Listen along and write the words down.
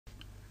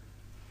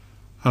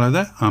Hello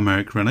there, I'm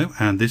Eric Renault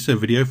and this is a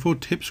video for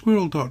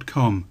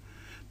tipsquirrel.com,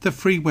 the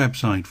free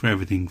website for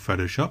everything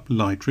Photoshop,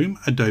 Lightroom,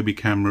 Adobe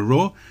Camera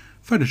Raw,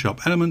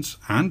 Photoshop Elements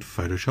and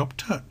Photoshop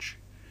Touch.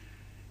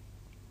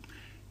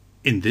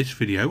 In this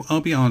video I'll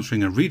be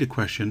answering a reader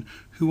question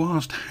who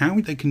asked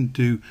how they can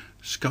do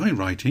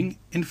skywriting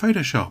in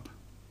Photoshop.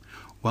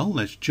 Well,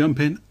 let's jump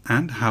in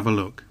and have a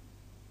look.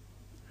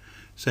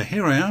 So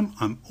here I am,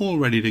 I'm all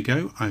ready to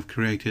go. I've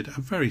created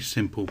a very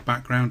simple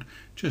background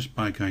just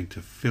by going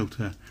to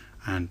Filter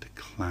and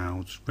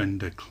Clouds,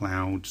 Render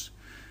Clouds.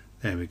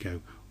 There we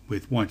go,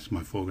 with white as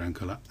my foreground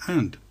colour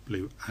and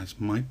blue as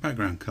my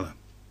background colour.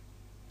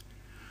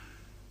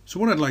 So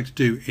what I'd like to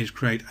do is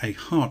create a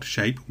heart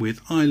shape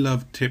with I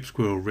love Tip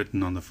Squirrel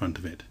written on the front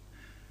of it.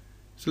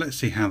 So let's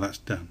see how that's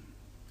done.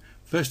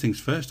 First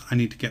things first, I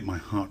need to get my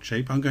heart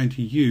shape. I'm going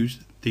to use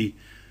the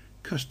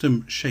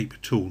custom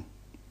shape tool.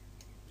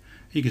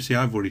 You can see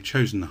I've already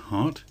chosen the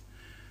heart.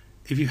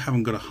 If you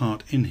haven't got a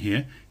heart in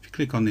here, if you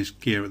click on this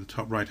gear at the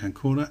top right hand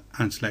corner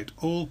and select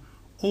all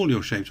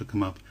your shapes will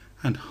come up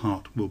and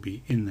heart will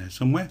be in there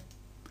somewhere.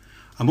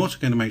 I'm also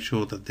going to make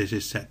sure that this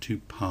is set to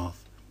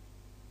path.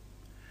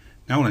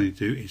 Now what I need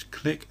to do is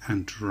click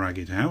and drag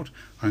it out.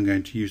 I'm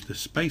going to use the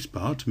space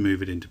bar to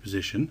move it into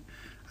position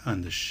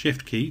and the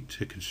shift key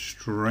to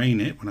constrain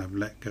it when I've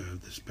let go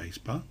of the space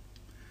bar.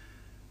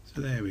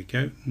 So there we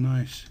go,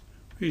 nice,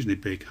 reasonably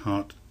big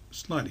heart,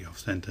 slightly off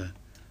center,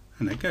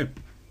 and there we go.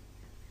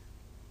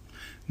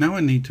 Now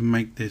I need to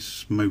make this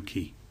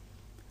smoky.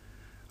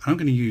 I'm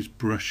going to use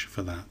brush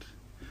for that.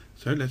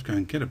 So let's go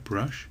and get a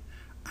brush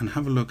and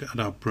have a look at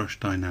our brush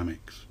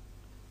dynamics.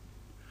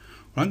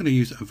 Well, I'm going to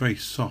use a very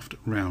soft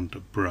round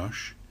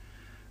brush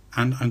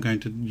and I'm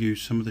going to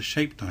use some of the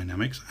shape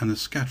dynamics and the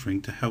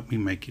scattering to help me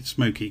make it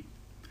smoky.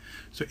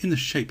 So in the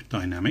shape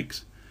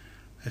dynamics,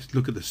 let's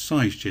look at the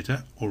size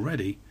jitter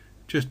already.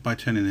 Just by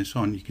turning this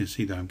on you can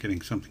see that I'm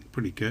getting something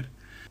pretty good.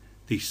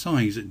 The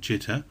size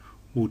jitter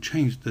will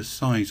change the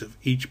size of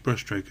each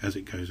brushstroke as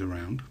it goes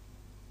around.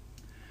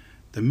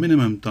 The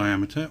minimum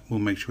diameter will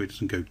make sure it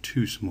doesn't go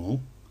too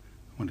small.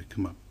 I want it to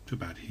come up to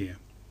about here.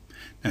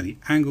 Now the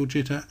angle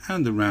jitter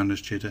and the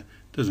roundness jitter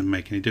doesn't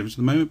make any difference at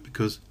the moment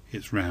because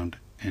it's round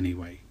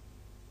anyway.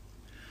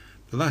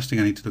 The last thing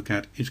I need to look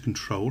at is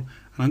control,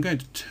 and I'm going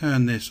to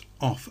turn this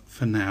off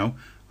for now.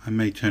 I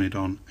may turn it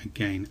on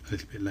again a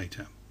little bit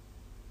later.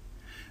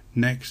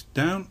 Next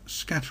down,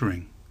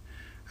 scattering.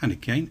 And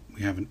again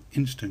we have an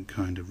instant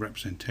kind of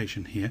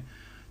representation here.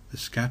 The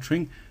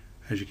scattering,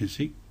 as you can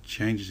see,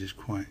 changes this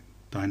quite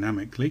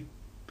dynamically.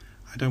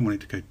 I don't want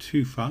it to go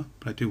too far,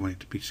 but I do want it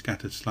to be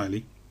scattered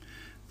slightly.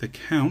 The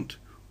count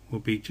will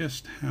be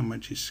just how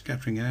much is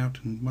scattering it out,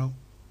 and well,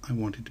 I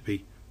want it to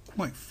be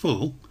quite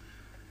full.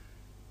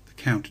 The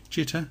count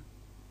jitter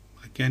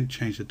will again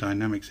change the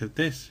dynamics of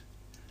this,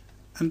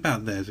 and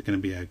about there's going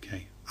to be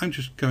okay. I'm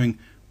just going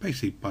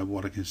basically by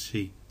what I can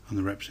see on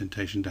the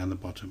representation down the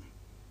bottom.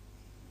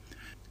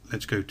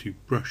 Let's go to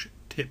brush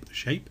tip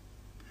shape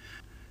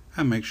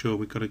and make sure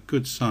we've got a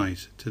good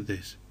size to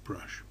this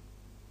brush.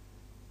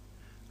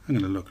 I'm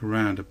going to look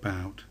around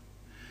about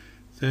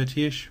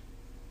 30ish.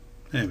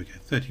 There we go,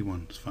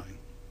 31 is fine.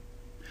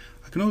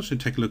 I can also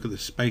take a look at the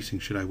spacing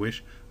should I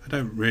wish. I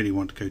don't really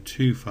want to go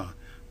too far,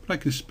 but I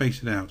can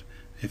space it out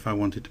if I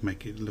wanted to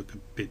make it look a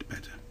bit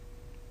better.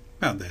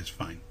 About there's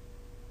fine.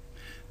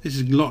 A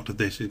lot of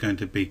this is going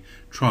to be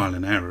trial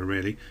and error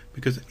really,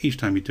 because each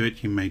time you do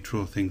it you may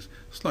draw things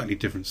slightly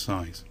different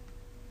size.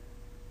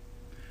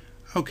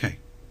 Okay,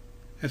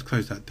 let's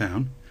close that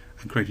down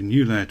and create a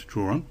new layer to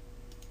draw on,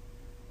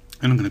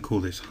 and I'm going to call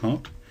this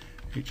heart,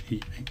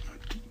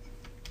 H-E-A-R-T.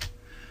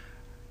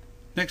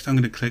 Next I'm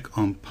going to click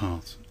on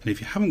paths, and if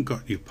you haven't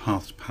got your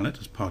paths palette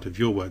as part of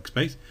your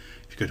workspace,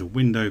 if you go to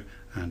window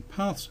and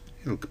paths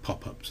it'll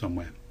pop up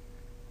somewhere.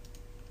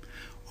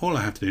 All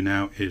I have to do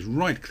now is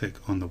right click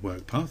on the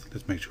work path,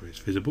 let's make sure it's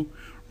visible,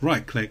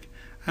 right click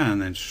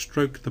and then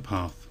stroke the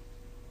path.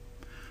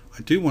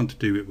 I do want to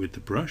do it with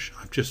the brush,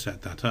 I've just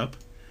set that up.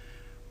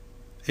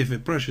 If the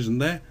brush isn't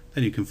there,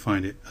 then you can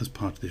find it as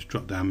part of this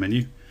drop down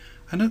menu,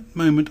 and at the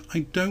moment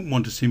I don't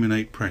want to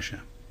simulate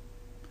pressure.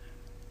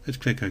 Let's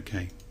click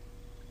OK,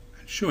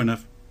 and sure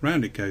enough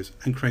round it goes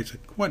and creates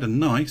quite a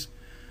nice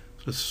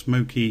sort of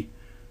smoky,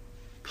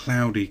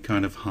 cloudy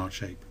kind of heart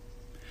shape.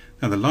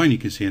 Now the line you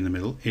can see in the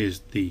middle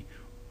is the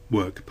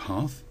work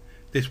path.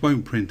 This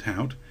won't print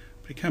out,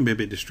 but it can be a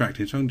bit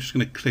distracting, so I'm just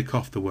going to click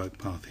off the work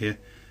path here,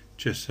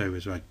 just so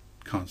as I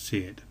can't see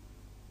it.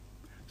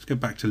 Let's go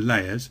back to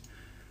layers,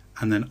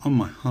 and then on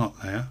my heart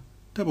layer,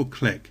 double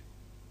click.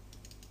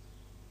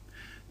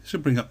 This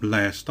will bring up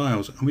layer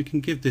styles, and we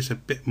can give this a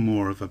bit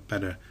more of a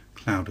better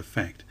cloud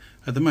effect.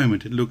 At the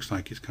moment it looks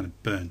like it's kind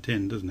of burnt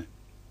in, doesn't it?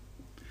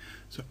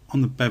 So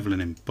on the Bevel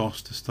and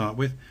Emboss to start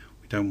with,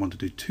 we don't want to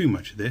do too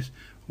much of this.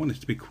 I want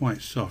it to be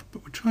quite soft,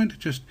 but we're trying to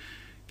just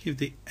give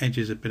the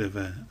edges a bit of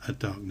a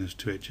darkness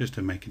to it, just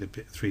to make it a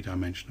bit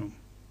three-dimensional.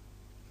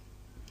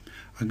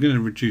 I'm going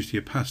to reduce the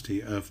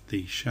opacity of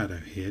the shadow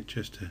here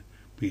just to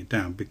bring it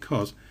down,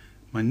 because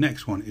my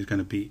next one is going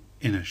to be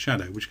inner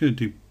shadow, which is going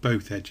to do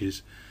both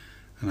edges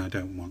and I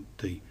don't want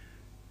the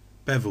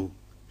bevel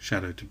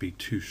shadow to be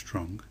too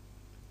strong.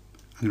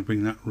 I'm going to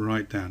bring that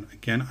right down.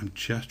 Again, I'm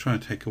just trying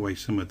to take away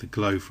some of the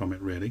glow from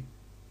it really.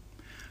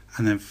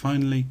 And then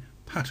finally,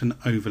 pattern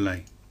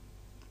overlay.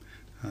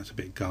 That's a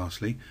bit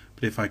ghastly,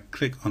 but if I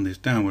click on this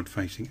downward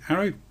facing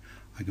arrow,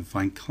 I can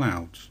find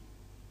clouds.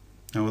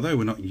 Now although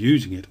we're not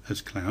using it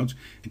as clouds,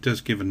 it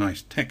does give a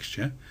nice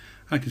texture.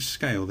 I can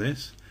scale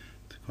this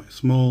to quite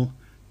small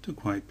to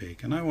quite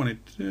big, and I want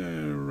it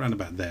around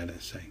about there,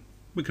 let's say.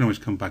 We can always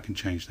come back and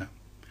change that.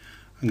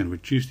 I'm going to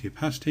reduce the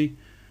opacity,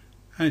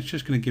 and it's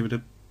just going to give it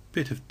a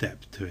bit of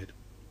depth to it.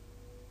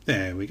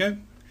 There we go.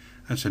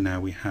 And so now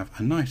we have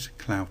a nice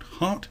cloud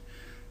heart.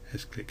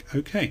 Let's click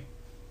OK.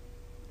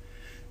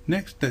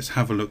 Next, let's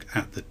have a look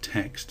at the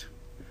text.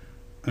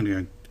 I'm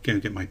going to go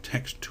and get my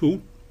text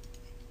tool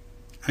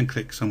and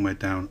click somewhere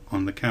down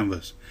on the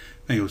canvas.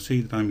 Now you'll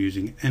see that I'm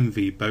using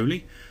MV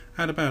Bowley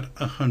at about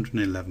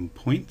 111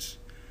 points.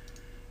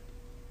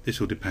 This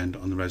will depend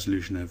on the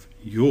resolution of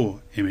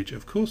your image,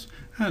 of course,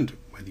 and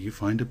whether you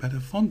find a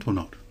better font or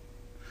not.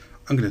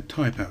 I'm going to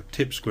type out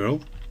Tip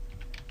Squirrel.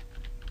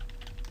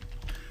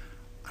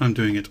 I'm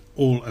doing it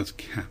all as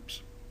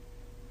caps.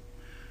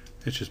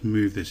 Let's just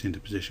move this into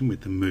position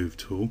with the Move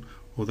tool,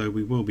 although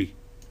we will be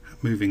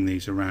moving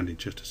these around in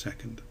just a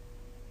second.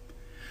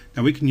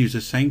 Now we can use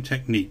the same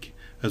technique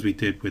as we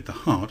did with the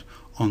heart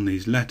on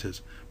these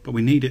letters, but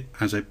we need it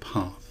as a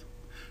path.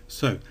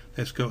 So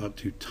let's go up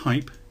to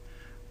Type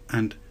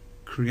and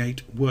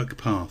Create Work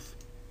Path,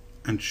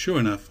 and sure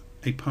enough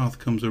a path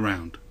comes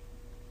around.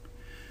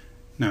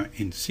 Now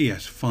in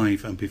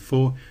CS5 and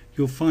before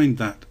you'll find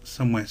that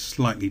somewhere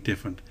slightly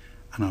different,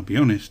 and I'll be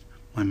honest,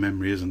 my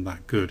memory isn't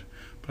that good,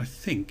 but I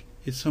think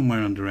it's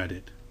somewhere under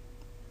Edit.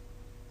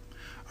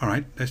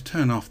 Alright, let's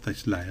turn off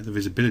this layer, the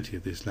visibility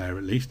of this layer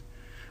at least,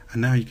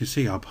 and now you can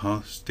see our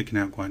path sticking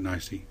out quite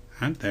nicely,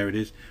 and there it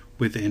is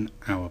within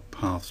our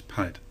Paths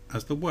palette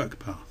as the work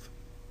path.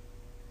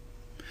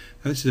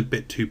 Now this is a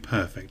bit too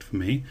perfect for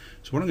me,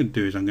 so what I'm going to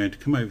do is I'm going to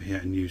come over here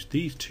and use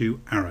these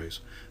two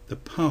arrows, the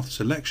Path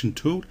Selection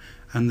tool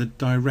and the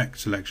Direct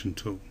Selection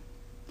tool.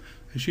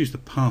 Let's use the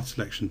Path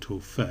Selection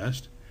tool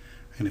first,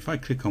 and if I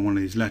click on one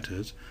of these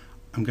letters,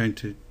 I'm going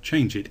to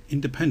change it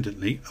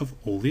independently of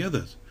all the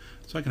others.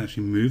 So I can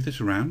actually move this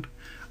around,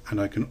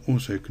 and I can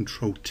also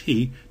Control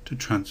T to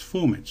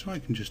transform it. So I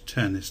can just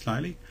turn this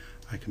slightly,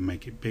 I can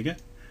make it bigger,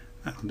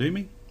 that'll do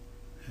me.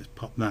 Let's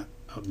pop that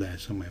up there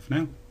somewhere for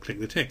now, click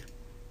the tick.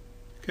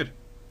 Good.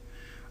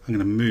 I'm going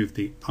to move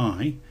the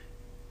I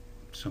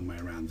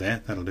somewhere around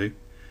there, that'll do.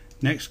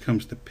 Next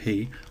comes the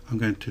P. I'm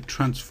going to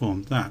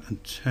transform that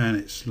and turn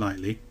it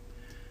slightly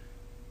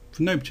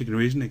for no particular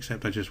reason,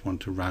 except I just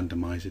want to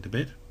randomize it a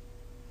bit,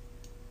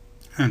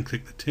 and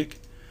click the tick.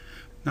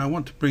 Now I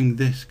want to bring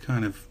this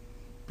kind of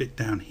bit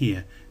down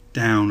here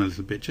down a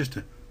little bit, just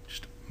to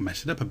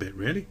mess it up a bit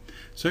really.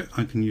 So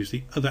I can use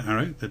the other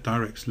arrow, the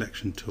Direct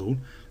Selection tool.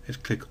 Let's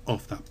click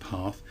off that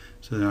path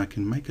so that I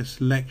can make a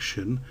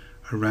selection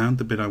around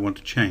the bit I want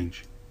to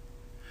change.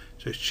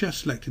 So it's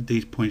just selected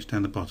these points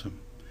down the bottom.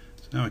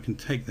 So now I can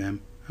take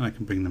them and I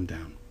can bring them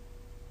down.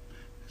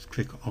 Let's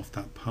click off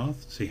that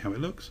path, see how it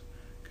looks.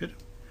 Good.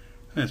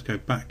 Let's go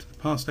back to the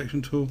Path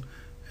Selection tool.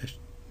 Let's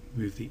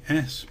move the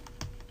S,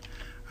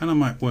 and I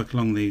might work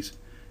along these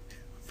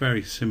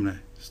very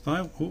similar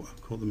style. Oh,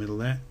 I've caught the middle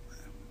there.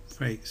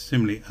 Very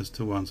similarly as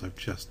to ones I've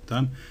just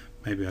done.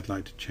 Maybe I'd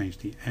like to change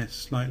the S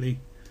slightly.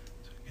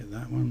 So get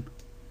that one.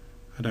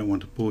 I don't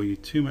want to bore you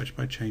too much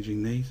by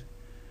changing these.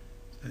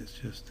 So let's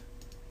just,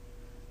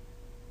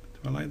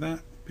 do I like that?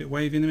 A bit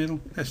wavy in the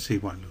middle? Let's see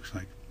what it looks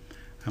like.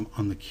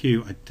 On the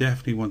Q, I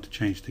definitely want to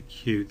change the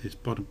Q, this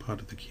bottom part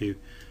of the Q,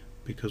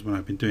 because when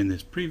I've been doing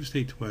this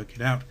previously to work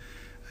it out,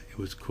 it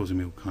was causing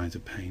me all kinds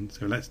of pain.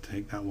 So let's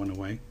take that one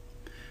away,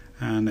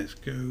 and let's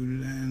go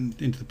down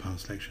into the path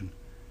selection.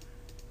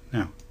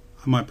 Now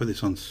I might put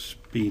this on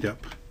speed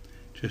up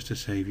just to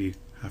save you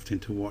having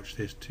to watch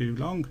this too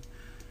long.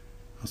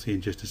 I'll see you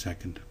in just a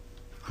second.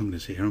 I'm going to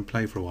sit here and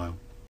play for a while.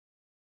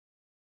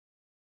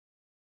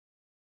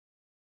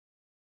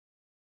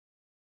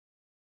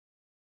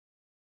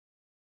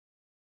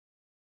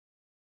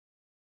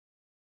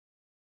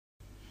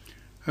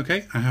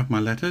 Okay, I have my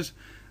letters,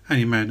 and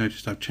you may have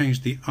noticed I've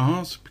changed the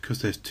R's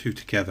because there's two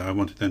together. I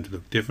wanted them to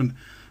look different.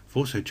 I've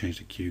also changed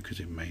the Q because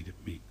it made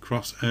me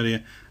cross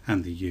earlier,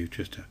 and the U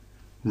just to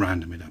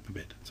random it up a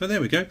bit. So there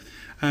we go.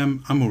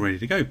 I'm all ready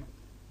to go.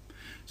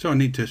 So I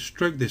need to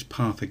stroke this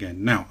path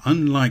again. Now,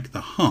 unlike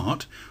the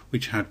heart,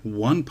 which had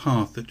one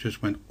path that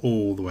just went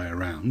all the way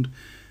around,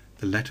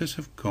 the letters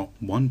have got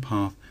one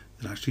path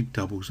that actually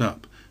doubles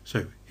up.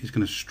 So he's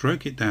going to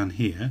stroke it down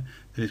here,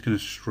 then he's going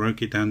to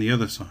stroke it down the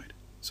other side.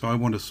 So I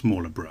want a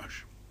smaller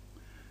brush.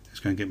 Let's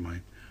go and get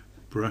my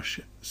brush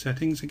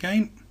settings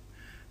again,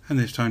 and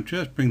this time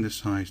just bring the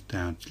size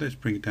down. So let's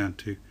bring it down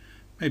to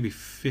maybe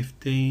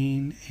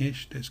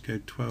 15-ish. Let's go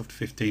 12 to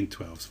 15.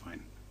 12 is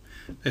fine.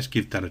 Let's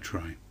give that a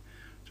try.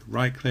 So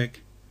right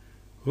click.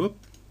 Whoop.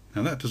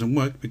 Now that doesn't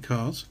work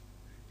because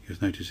you'll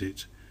notice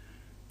it's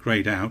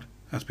grayed out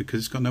That's because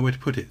it's got nowhere to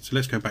put it. So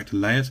let's go back to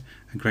layers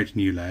and create a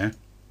new layer,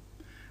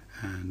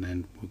 and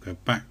then we'll go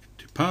back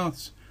to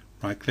paths,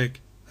 right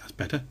click, that's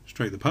better,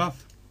 straight the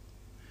path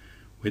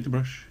with the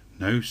brush,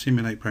 no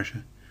simulate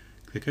pressure,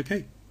 click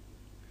OK,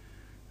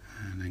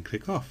 and then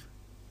click off,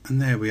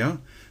 and there we are.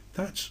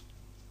 That's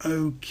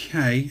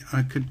okay.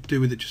 I could do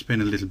with it just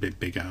being a little bit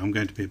bigger. I'm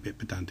going to be a bit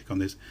pedantic on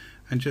this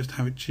and just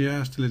have it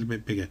just a little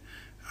bit bigger.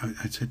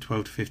 I said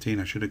 12 to 15.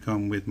 I should have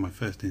gone with my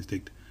first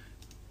instinct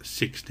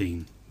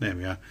 16. There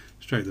we are.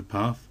 Straight the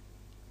path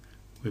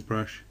with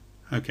brush.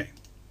 Okay,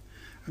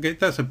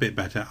 that's a bit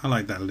better. I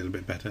like that a little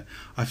bit better.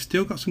 I've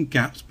still got some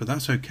gaps, but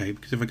that's okay,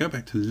 because if I go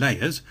back to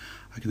layers,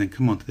 I can then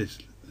come onto this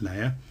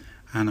layer,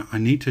 and I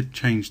need to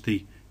change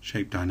the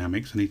shape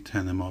dynamics. I need to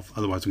turn them off,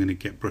 otherwise I'm going to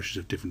get brushes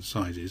of different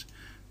sizes.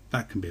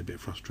 That can be a bit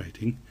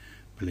frustrating,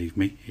 believe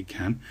me, it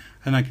can.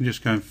 And I can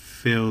just go and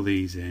fill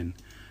these in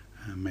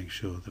and make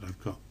sure that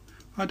I've got,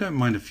 I don't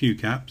mind a few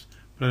gaps,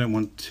 but I don't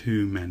want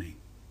too many.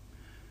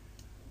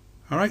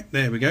 Alright,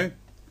 there we go.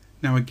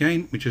 Now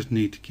again, we just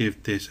need to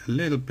give this a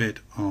little bit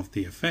of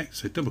the effect,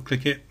 so double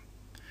click it,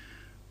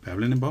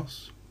 Bevel and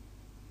Emboss,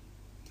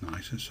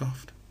 nice and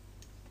soft.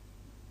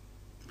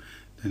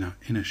 Then our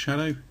inner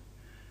shadow,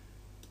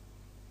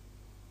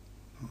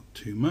 not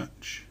too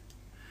much,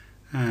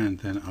 and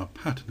then our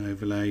pattern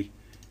overlay,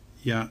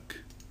 yuck,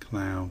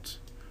 clouds,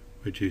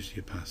 reduce the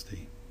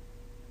opacity.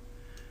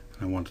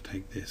 And I want to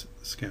take this,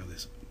 scale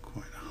this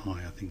quite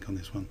high, I think, on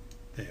this one.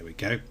 There we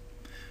go. And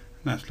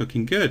that's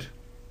looking good.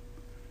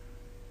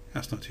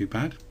 That's not too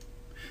bad.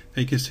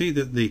 Now you can see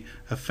that the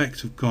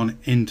effects have gone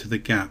into the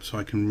gap, so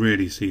I can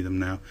really see them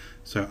now.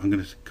 So I'm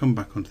going to come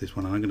back onto this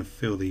one and I'm going to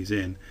fill these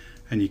in,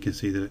 and you can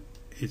see that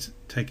it's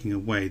taking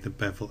away the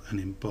bevel and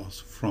emboss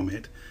from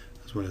it,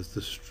 as well as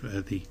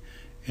the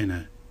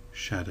inner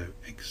shadow,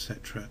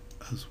 etc.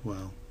 as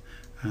well,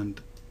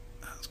 and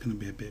that's going to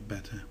be a bit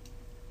better.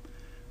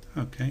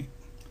 Okay,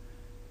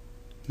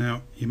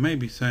 now you may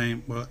be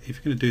saying, well, if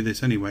you're going to do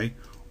this anyway,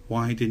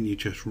 why didn't you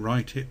just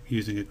write it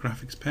using a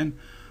graphics pen?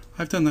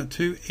 I've done that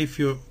too. If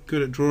you're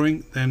good at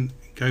drawing, then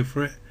go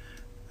for it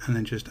and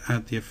then just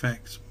add the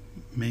effects.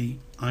 Me,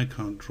 I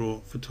can't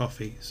draw for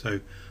toffee, so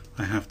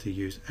I have to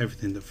use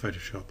everything that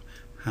Photoshop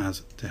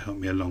has to help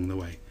me along the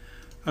way.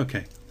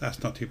 Okay,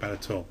 that's not too bad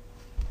at all.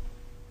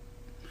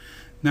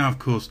 Now of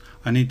course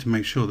I need to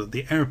make sure that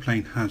the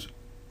aeroplane has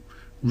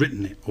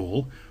written it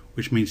all,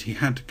 which means he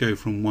had to go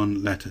from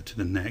one letter to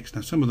the next.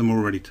 Now some of them are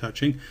already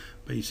touching,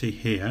 but you see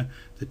here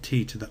the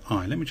T to the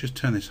I. Let me just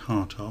turn this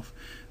heart off.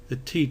 The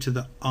T to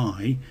the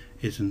I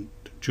isn't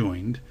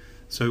joined,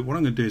 so what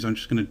I'm going to do is I'm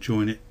just going to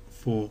join it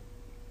for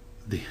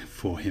the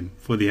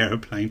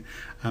aeroplane,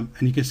 and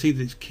you can see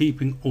that it's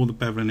keeping all the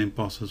bevel and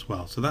emboss as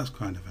well, so that's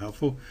kind of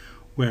helpful.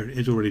 Where it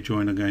is already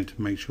joined, I'm going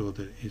to make sure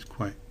that it's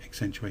quite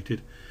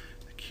accentuated.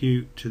 The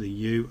Q to the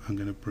U I'm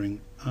going to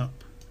bring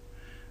up.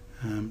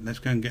 Let's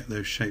go and get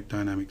those shape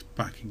dynamics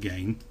back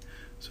again,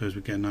 so as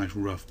we get a nice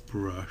rough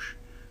brush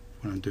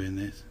when I'm doing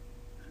this.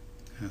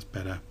 That's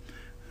better.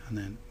 And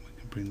then we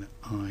can bring the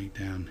I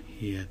down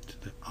here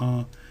to the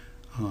R,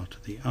 R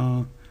to the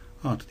R,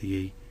 R to the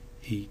E,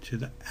 E to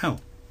the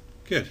L.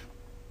 Good.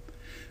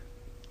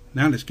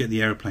 Now let's get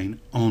the aeroplane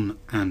on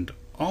and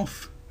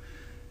off,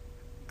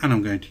 and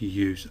I'm going to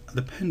use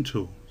the pen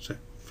tool. So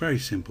very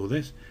simple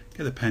this.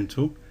 Get the pen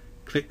tool,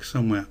 click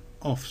somewhere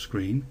off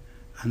screen,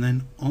 and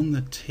then on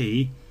the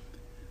T,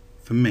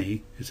 for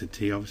me it's a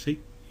T obviously,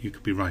 you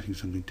could be writing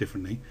something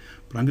differently,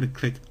 but I'm going to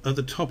click at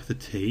the top of the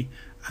T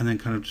and then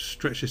kind of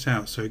stretch this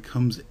out so it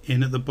comes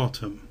in at the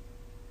bottom,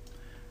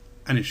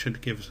 and it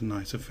should give us a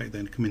nice effect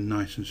then, come in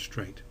nice and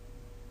straight.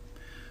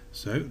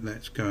 So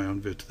let's go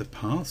over to the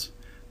paths.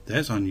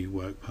 There's our new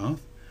work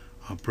path.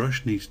 Our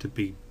brush needs to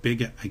be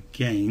bigger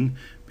again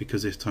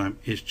because this time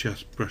it's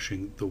just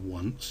brushing the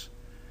once.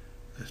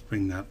 Let's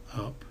bring that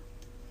up.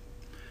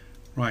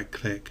 Right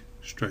click,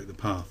 stroke the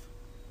path.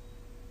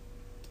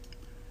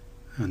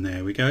 And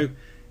there we go.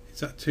 Is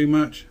that too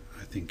much?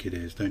 I think it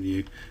is, don't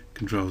you?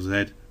 Control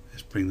Z.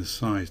 Let's bring the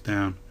size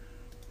down.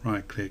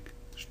 Right click,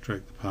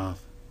 stroke the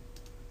path.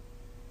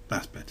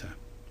 That's better.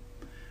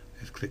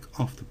 Let's click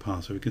off the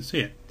path so we can see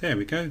it. There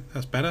we go,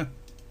 that's better.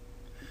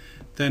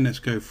 Then let's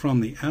go from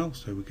the L,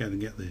 so we're going to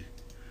get the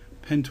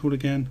pen tool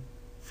again,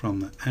 from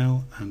the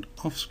L and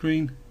off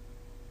screen.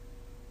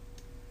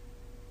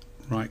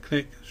 Right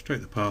click,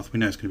 stroke the path. We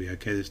know it's going to be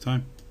okay this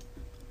time.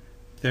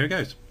 There it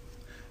goes.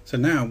 So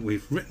now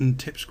we've written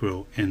tip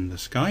squirrel in the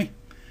sky,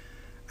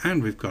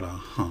 and we've got our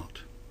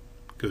heart.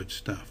 Good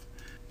stuff.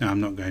 Now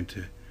I'm not going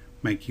to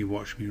make you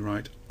watch me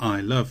write I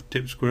love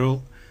tip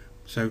squirrel.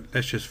 So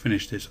let's just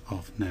finish this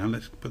off now.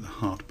 Let's put the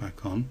heart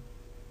back on.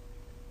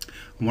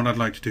 And what I'd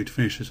like to do to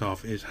finish this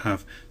off is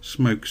have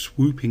smoke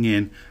swooping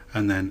in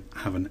and then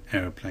have an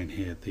aeroplane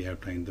here, the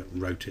aeroplane that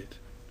wrote it.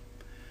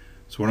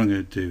 So what I'm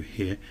going to do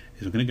here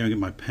is I'm going to go and get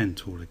my pen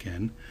tool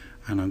again,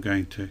 and I'm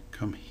going to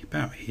come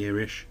about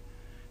here-ish,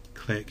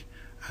 click,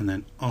 and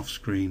then off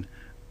screen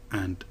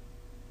and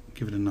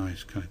give it a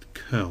nice kind of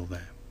curl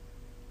there.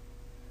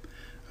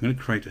 I'm going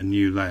to create a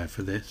new layer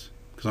for this,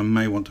 because I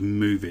may want to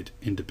move it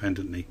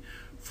independently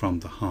from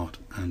the heart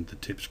and the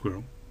tip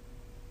squirrel.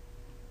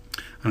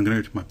 I'm going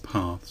to go to my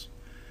paths.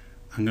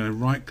 I'm going to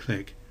right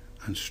click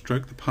and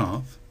stroke the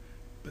path,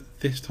 but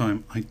this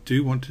time I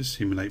do want to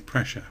simulate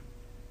pressure.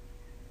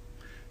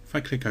 If I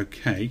click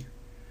OK,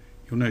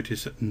 you'll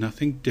notice that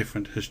nothing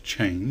different has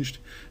changed.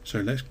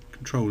 So let's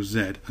Control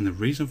Z, and the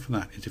reason for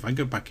that is if I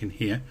go back in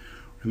here,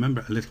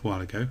 remember a little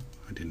while ago,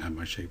 I didn't have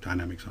my shape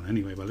dynamics on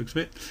anyway by the looks of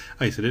it.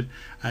 Yes, I did.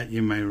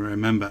 You may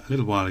remember a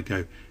little while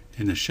ago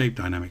in the shape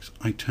dynamics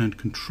I turned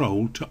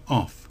Control to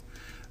off.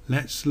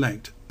 Let's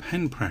select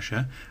pen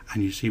pressure,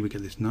 and you see we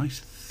get this nice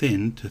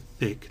thin to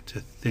thick to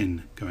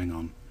thin going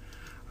on.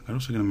 I'm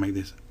also going to make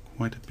this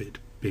quite a bit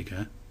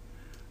bigger,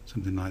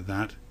 something like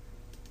that.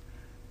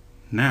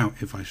 Now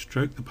if I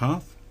stroke the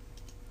path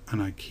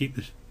and I keep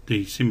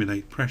the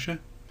simulate pressure,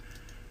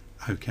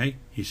 okay,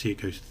 you see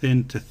it goes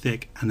thin to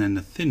thick, and then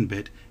the thin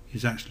bit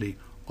is actually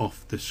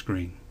off the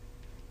screen.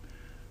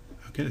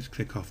 Okay, let's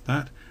click off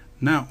that.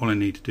 Now all I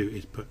need to do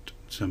is put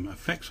some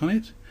effects on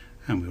it,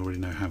 and we already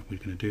know how we're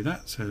going to do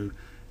that, so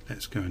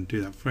let's go and do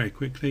that very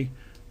quickly.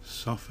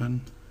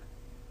 Soften,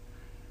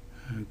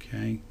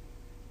 okay,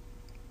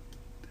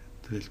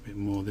 a little bit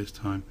more this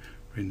time,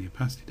 bring the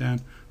opacity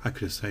down. I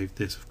could have saved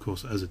this of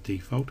course as a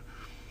default.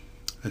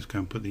 Let's go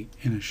and put the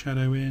inner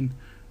shadow in,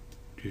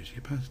 reduce the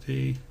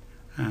opacity,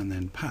 and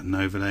then pattern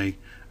overlay,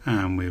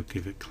 and we'll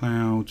give it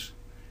clouds,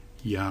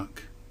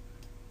 yuck,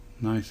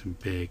 nice and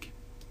big,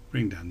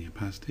 bring down the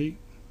opacity,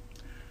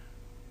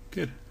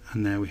 good,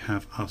 and there we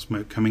have our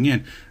smoke coming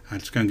in.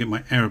 Let's go and get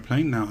my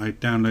aeroplane. Now I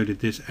downloaded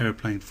this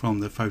aeroplane from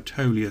the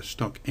Photolia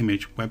stock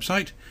image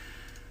website,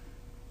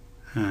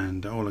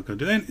 and all I've got to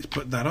do then is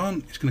put that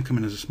on. It's going to come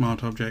in as a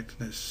smart object.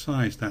 Let's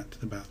size that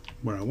to about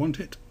where I want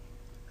it.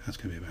 That's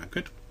going to be about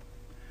good.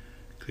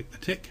 Click the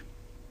tick,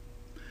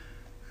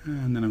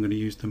 and then I'm going to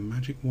use the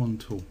magic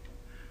wand tool.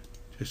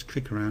 Just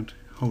click around,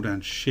 hold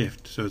down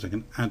shift so as I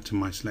can add to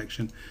my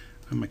selection.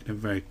 I'm making a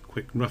very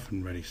quick rough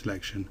and ready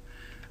selection,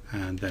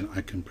 and then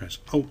I can press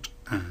Alt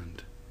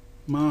and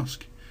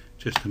mask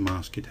just to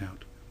mask it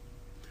out.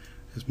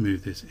 Let's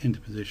move this into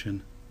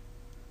position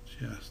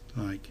just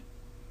like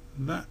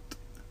that,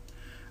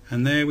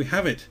 and there we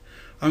have it.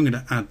 I'm going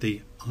to add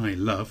the I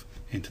love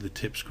into the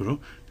tip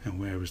squirrel. And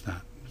where was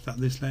that? Was that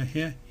this layer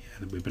here?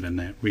 Yeah, we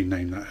better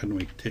rename that, hadn't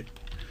we? Tip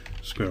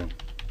squirrel.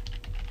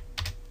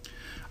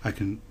 I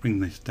can bring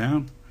this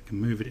down, I can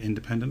move it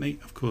independently.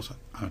 Of course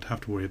I would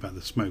have to worry about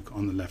the smoke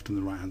on the left and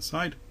the right hand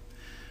side,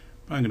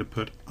 but I'm going to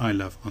put I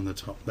love on the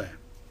top there,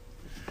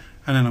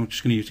 and then I'm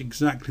just going to use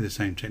exactly the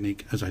same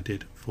technique as I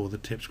did for the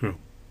tip squirrel.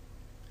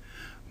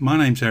 My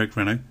name's Eric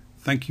Renault.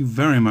 Thank you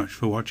very much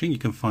for watching. You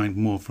can find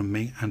more from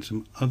me and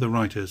some other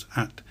writers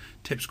at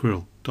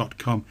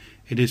tipsquirrel.com.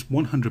 It is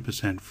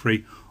 100%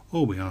 free.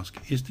 All we ask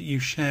is that you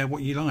share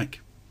what you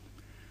like.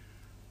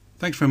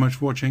 Thanks very much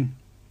for watching.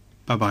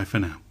 Bye bye for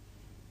now.